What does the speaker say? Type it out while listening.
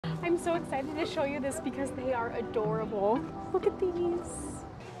so excited to show you this because they are adorable. Look at these.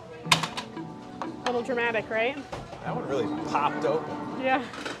 A little dramatic, right? That one really popped open. Yeah.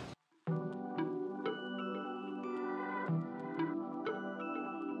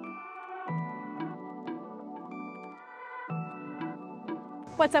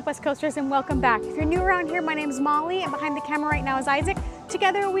 What's up, West Coasters, and welcome back. If you're new around here, my name's Molly, and behind the camera right now is Isaac.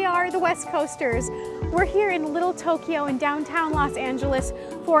 Together we are the West Coasters. We're here in Little Tokyo in downtown Los Angeles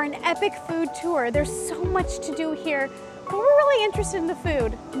for an epic food tour. There's so much to do here, but we're really interested in the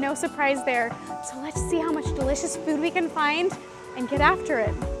food. No surprise there. So let's see how much delicious food we can find and get after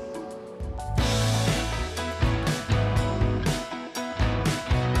it.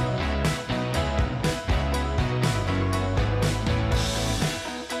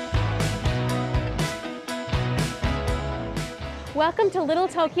 Welcome to Little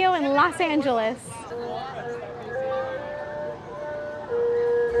Tokyo in Los Angeles.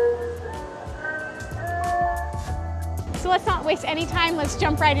 So let's not waste any time, let's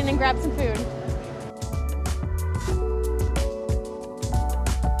jump right in and grab some food.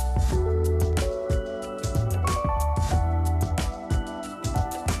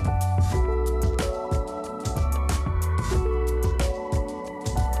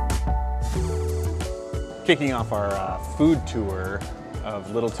 Kicking off our food tour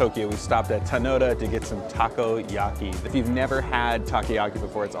of Little Tokyo, we stopped at Tanota to get some takoyaki. If you've never had takoyaki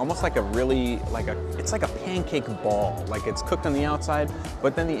before, it's almost like it's like a pancake ball. Like it's cooked on the outside,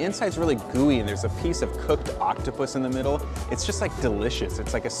 but then the inside's really gooey and there's a piece of cooked octopus in the middle. It's just like delicious.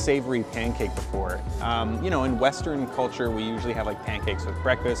 It's like a savory pancake before. You know, in Western culture, we usually have like pancakes with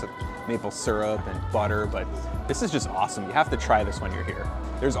breakfast, with maple syrup and butter, but this is just awesome. You have to try this when you're here.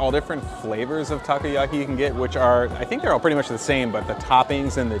 There's all different flavors of takoyaki you can get, which are, I think they're all pretty much the same, but the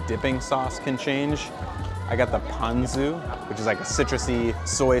toppings and the dipping sauce can change. I got the ponzu, which is like a citrusy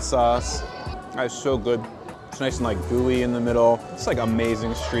soy sauce. That's so good. It's nice and like gooey in the middle. It's like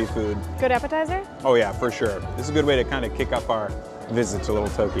amazing street food. Good appetizer? Oh yeah, for sure. This is a good way to kind of kick off our visit to Little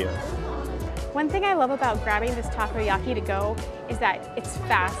Tokyo. One thing I love about grabbing this takoyaki to go is that it's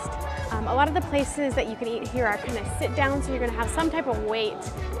fast. A lot of the places that you can eat here are kind of sit down, so you're gonna have some type of wait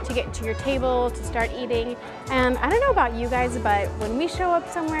to get to your table, to start eating. And I don't know about you guys, but when we show up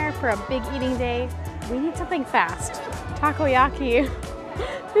somewhere for a big eating day, we need something fast. Takoyaki,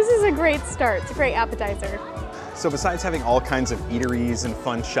 this is a great start. It's a great appetizer. So besides having all kinds of eateries and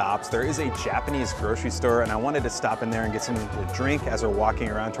fun shops, there is a Japanese grocery store, and I wanted to stop in there and get something to drink as we're walking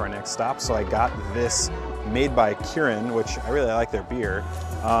around to our next stop. So I got this made by Kirin, which I really like their beer.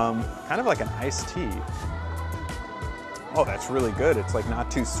 Kind of like an iced tea. Oh, that's really good. It's like not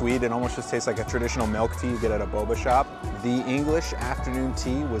too sweet. It almost just tastes like a traditional milk tea you get at a boba shop. The English afternoon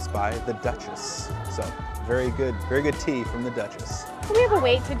tea was by the Duchess. So very good tea from the Duchess. We have a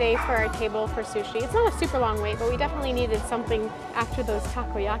wait today for our table for sushi. It's not a super long wait, but we definitely needed something after those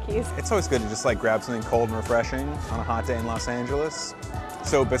takoyakis. It's always good to just like grab something cold and refreshing on a hot day in Los Angeles.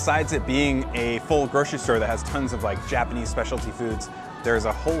 So besides it being a full grocery store that has tons of like Japanese specialty foods, there's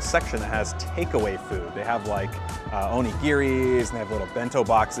a whole section that has takeaway food. They have like onigiris and they have little bento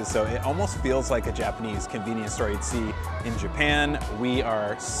boxes. So it almost feels like a Japanese convenience store you'd see in Japan. We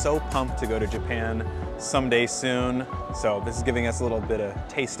are so pumped to go to Japan someday soon. So this is giving us a little bit of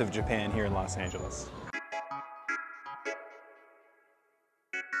taste of Japan here in Los Angeles.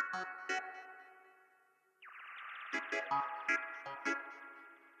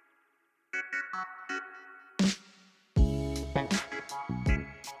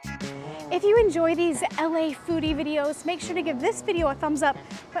 If you enjoy these LA foodie videos, make sure to give this video a thumbs up,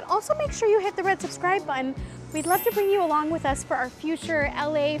 but also make sure you hit the red subscribe button. We'd love to bring you along with us for our future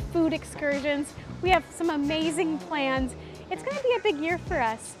LA food excursions. We have some amazing plans. It's gonna be a big year for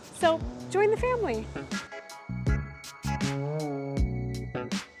us, so join the family.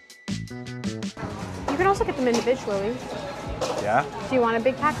 You can also get them individually. Yeah? Do you want a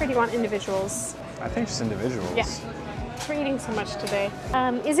big pack or do you want individuals? I think just individuals. Yeah. We're eating so much today.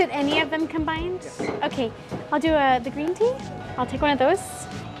 Is it any of them combined? Yes. Okay, I'll do the green tea. I'll take one of those.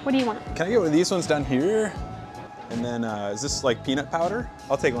 What do you want? Can I get one of these ones down here? And then, is this like peanut powder?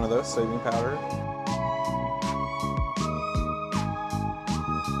 I'll take one of those, soybean powder.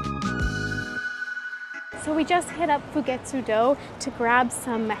 So we just hit up Fugetsu-Do to grab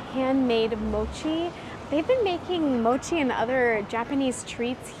some handmade mochi. They've been making mochi and other Japanese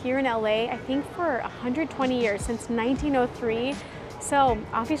treats here in LA, I think for 120 years, since 1903. So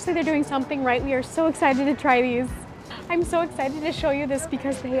obviously they're doing something right. We are so excited to try these. I'm so excited to show you this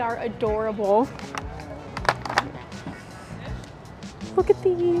because they are adorable. Look at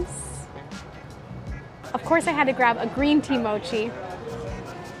these. Of course I had to grab a green tea mochi.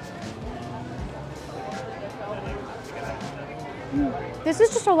 This is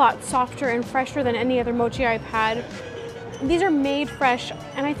just a lot softer and fresher than any other mochi I've had. These are made fresh,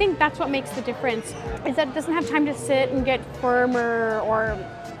 and I think that's what makes the difference, is that it doesn't have time to sit and get firmer or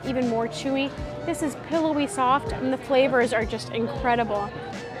even more chewy. This is pillowy soft, and the flavors are just incredible.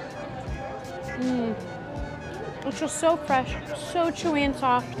 It's just so fresh, so chewy and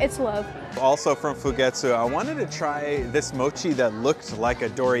soft. It's love. Also from Fugetsu, I wanted to try this mochi that looked like a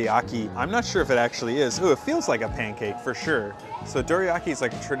dorayaki. I'm not sure if it actually is. Ooh, it feels like a pancake for sure. So dorayaki is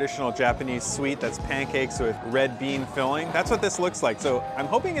like a traditional Japanese sweet that's pancakes with red bean filling. That's what this looks like. So I'm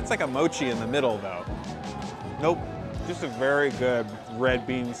hoping it's like a mochi in the middle though. Nope, just a very good red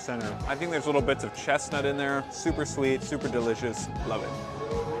bean center. I think there's little bits of chestnut in there. Super sweet, super delicious. Love it.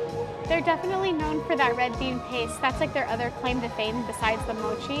 They're definitely known for that red bean paste. That's like their other claim to fame besides the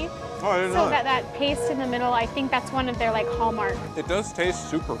mochi. Oh, I didn't know that. That paste in the middle, I think that's one of their like hallmarks. It does taste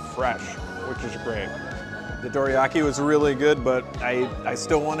super fresh, which is great. The dorayaki was really good, but I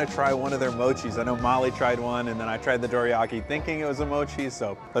still want to try one of their mochis. I know Molly tried one, and then I tried the dorayaki thinking it was a mochi,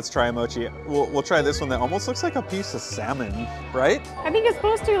 so let's try a mochi. We'll try this one that almost looks like a piece of salmon, right? I think it's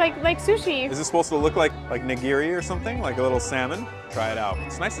supposed to, like sushi. Is it supposed to look like nigiri or something, like a little salmon? Try it out.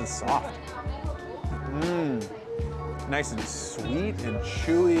 It's nice and soft. Nice and sweet and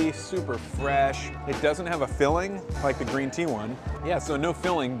chewy, super fresh. It doesn't have a filling like the green tea one. Yeah, so no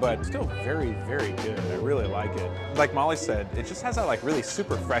filling, but still very, very good. I really like it. Like Molly said, it just has that like really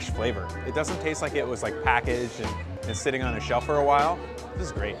super fresh flavor. It doesn't taste like it was like packaged and sitting on a shelf for a while. This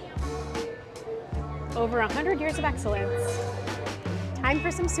is great. Over 100 years of excellence. Time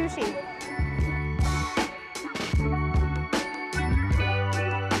for some sushi.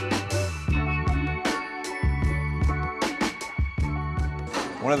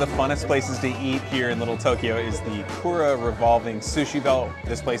 One of the funnest places to eat here in Little Tokyo is the Kura revolving sushi belt.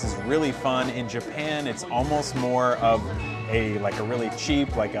 This place is really fun. In Japan, it's almost more of a really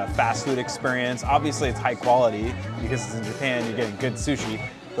cheap, like a fast food experience. Obviously, it's high quality because it's in Japan, you're getting good sushi.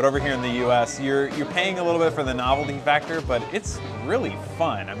 But over here in the US, you're paying a little bit for the novelty factor, but it's really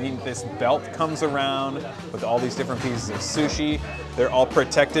fun. I mean, this belt comes around with all these different pieces of sushi. They're all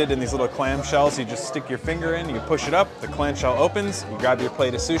protected in these little clamshells. You just stick your finger in, you push it up, the clamshell opens, you grab your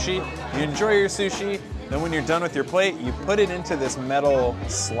plate of sushi, you enjoy your sushi. Then when you're done with your plate, you put it into this metal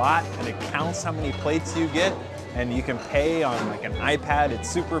slot and it counts how many plates you get, and you can pay on like an iPad. It's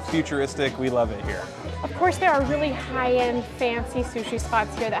super futuristic. We love it here. Of course, there are really high-end, fancy sushi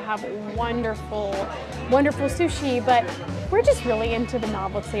spots here that have wonderful, wonderful sushi, but we're just really into the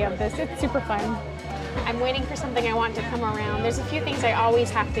novelty of this. It's super fun. I'm waiting for something I want to come around. There's a few things I always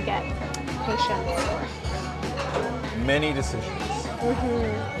have to get. Patience. Many decisions.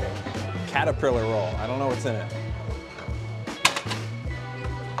 Caterpillar roll. I don't know what's in it.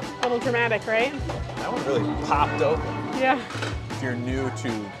 A little dramatic, right? That one really popped open. Yeah. If you're new to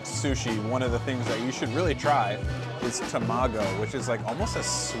sushi, one of the things that you should really try is tamago, which is like almost a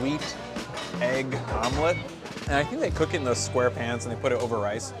sweet egg omelet. And I think they cook it in those square pans and they put it over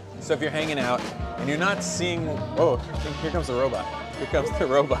rice. So if you're hanging out and you're not seeing, oh, here comes the robot. Here comes the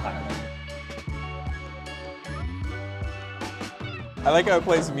robot. I like how it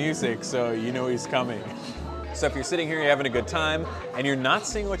plays music so you know he's coming. So if you're sitting here, you're having a good time, and you're not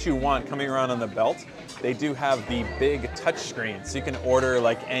seeing what you want coming around on the belt, they do have the big touch screen. So you can order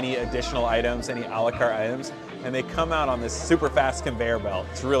like any additional items, any a la carte items, and they come out on this super fast conveyor belt.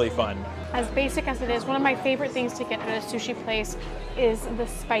 It's really fun. As basic as it is, one of my favorite things to get at a sushi place is the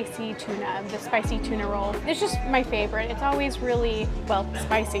spicy tuna roll. It's just my favorite. It's always really, well,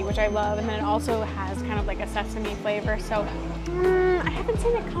 spicy, which I love, and then it also has kind of like a sesame flavor. So I haven't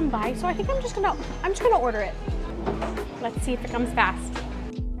seen it come by, so I think I'm just gonna order it. Let's see if it comes fast.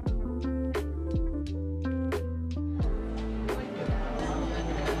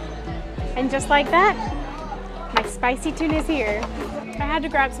 And just like that, my spicy tuna is here. I had to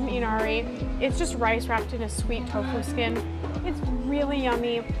grab some inari. It's just rice wrapped in a sweet tofu skin. It's really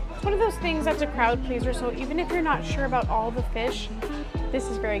yummy. It's one of those things that's a crowd pleaser, so even if you're not sure about all the fish, this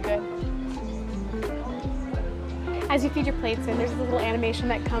is very good. As you feed your plates in, there's a little animation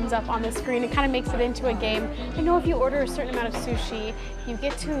that comes up on the screen. It kind of makes it into a game. I know if you order a certain amount of sushi, you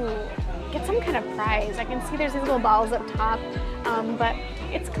get to get some kind of prize. I can see there's these little balls up top, but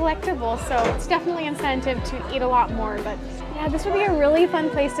it's collectible, so it's definitely incentive to eat a lot more. But yeah, this would be a really fun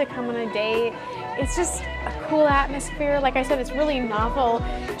place to come on a date. It's just a cool atmosphere. Like I said, it's really novel.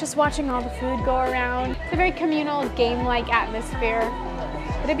 Just watching all the food go around. It's a very communal, game-like atmosphere.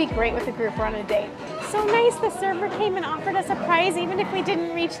 It'd be great with a group or on a date. So nice, the server came and offered us a prize even if we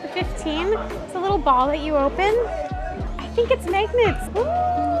didn't reach the 15. It's a little ball that you open. I think it's magnets.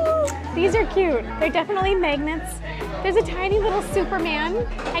 Ooh, These are cute. They're definitely magnets. There's a tiny little Superman,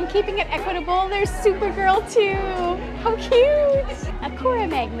 and keeping it equitable, there's Supergirl too. How cute! A Kura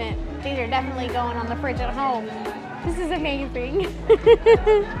magnet. These are definitely going on the fridge at home. This is amazing.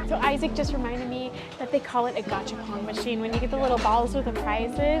 So Isaac just reminded me that they call it a gachapon machine when you get the little balls with the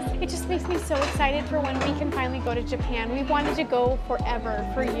prizes. It just makes me so excited for when we can finally go to Japan. We've wanted to go forever,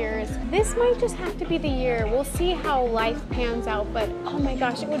 for years. This might just have to be the year. We'll see how life pans out, but oh my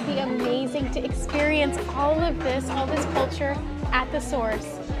gosh, it would be amazing to experience all this culture at the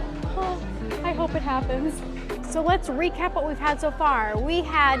source. Oh, I hope it happens. So let's recap what we've had so far. We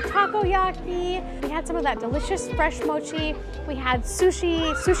had takoyaki, we had some of that delicious fresh mochi, we had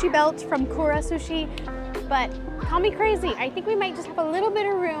sushi belt from Kura Sushi, but call me crazy, I think we might just have a little bit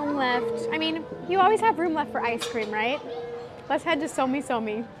of room left. I mean, you always have room left for ice cream, right? Let's head to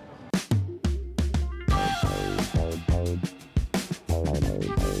SomiSomi.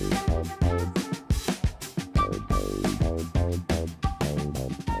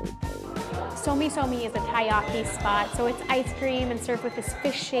 SomiSomi is a taiyaki spot, so it's ice cream and served with this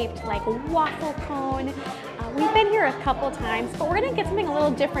fish-shaped like waffle cone. We've been here a couple times, but we're gonna get something a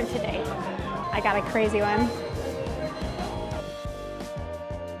little different today. I got a crazy one.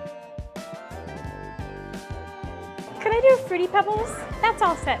 Could I do Fruity Pebbles? That's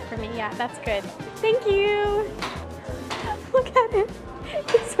all set for me, yeah, that's good. Thank you. Look at it,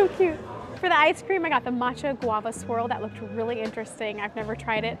 it's so cute. For the ice cream, I got the matcha guava swirl. That looked really interesting. I've never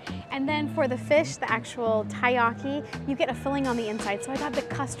tried it. And then for the fish, the actual taiyaki, you get a filling on the inside. So I got the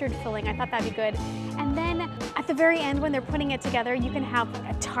custard filling. I thought that'd be good. And then at the very end, when they're putting it together, you can have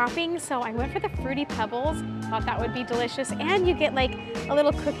like a topping. So I went for the Fruity Pebbles. Thought that would be delicious. And you get like a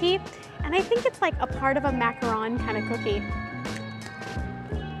little cookie. And I think it's like a part of a macaron kind of cookie.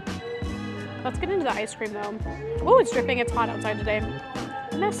 Let's get into the ice cream though. Oh, it's dripping. It's hot outside today.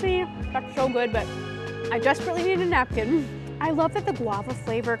 Messy, that's so good, but I desperately need a napkin. I love that the guava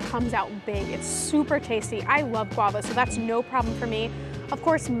flavor comes out big. It's super tasty. I love guava, so that's no problem for me. Of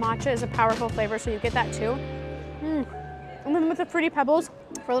course, matcha is a powerful flavor, so you get that too. And then with the Fruity Pebbles,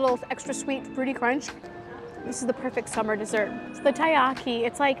 for a little extra sweet fruity crunch, this is the perfect summer dessert. So the taiyaki,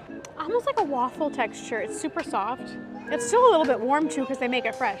 it's like almost like a waffle texture. It's super soft. It's still a little bit warm too because they make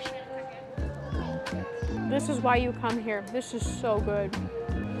it fresh. This is why you come here. This is so good.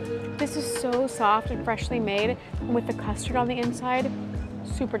 This is so soft and freshly made, and with the custard on the inside,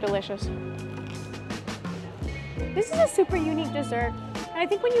 super delicious. This is a super unique dessert, and I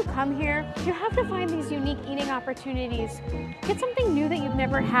think when you come here, you have to find these unique eating opportunities. Get something new that you've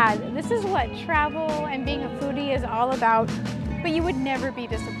never had. This is what travel and being a foodie is all about, but you would never be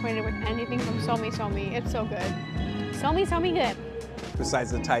disappointed with anything from SomiSomi. It's so good. SomiSomi good.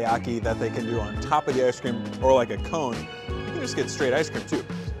 Besides the taiyaki that they can do on top of the ice cream or like a cone, you can just get straight ice cream too.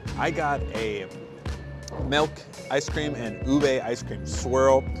 I got a milk ice cream and ube ice cream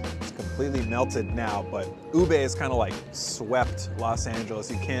swirl. It's completely melted now, but ube is kind of like swept Los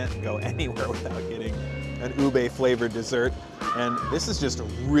Angeles. You can't go anywhere without getting an ube flavored dessert. And this is just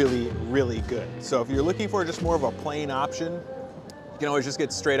really, really good. So if you're looking for just more of a plain option, you can always just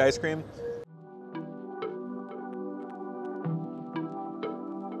get straight ice cream.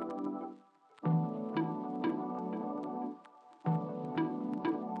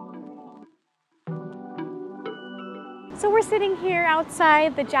 So we're sitting here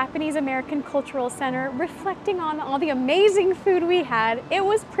outside the Japanese American Cultural Center reflecting on all the amazing food we had. It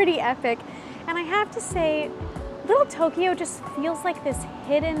was pretty epic. And I have to say, Little Tokyo just feels like this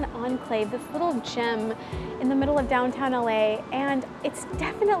hidden enclave, this little gem in the middle of downtown LA, and it's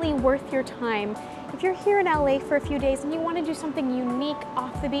definitely worth your time. If you're here in LA for a few days and you want to do something unique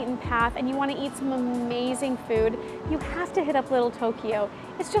off the beaten path and you want to eat some amazing food, you have to hit up Little Tokyo.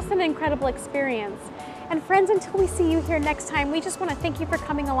 It's just an incredible experience. And friends, until we see you here next time, we just want to thank you for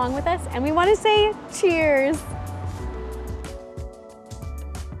coming along with us, and we want to say cheers.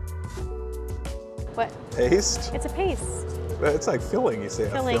 What? Paste? It's a paste. It's like filling, you say.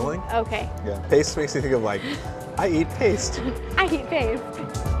 Filling. A filling? Okay. Yeah, paste makes me think of like, I eat paste. I eat paste.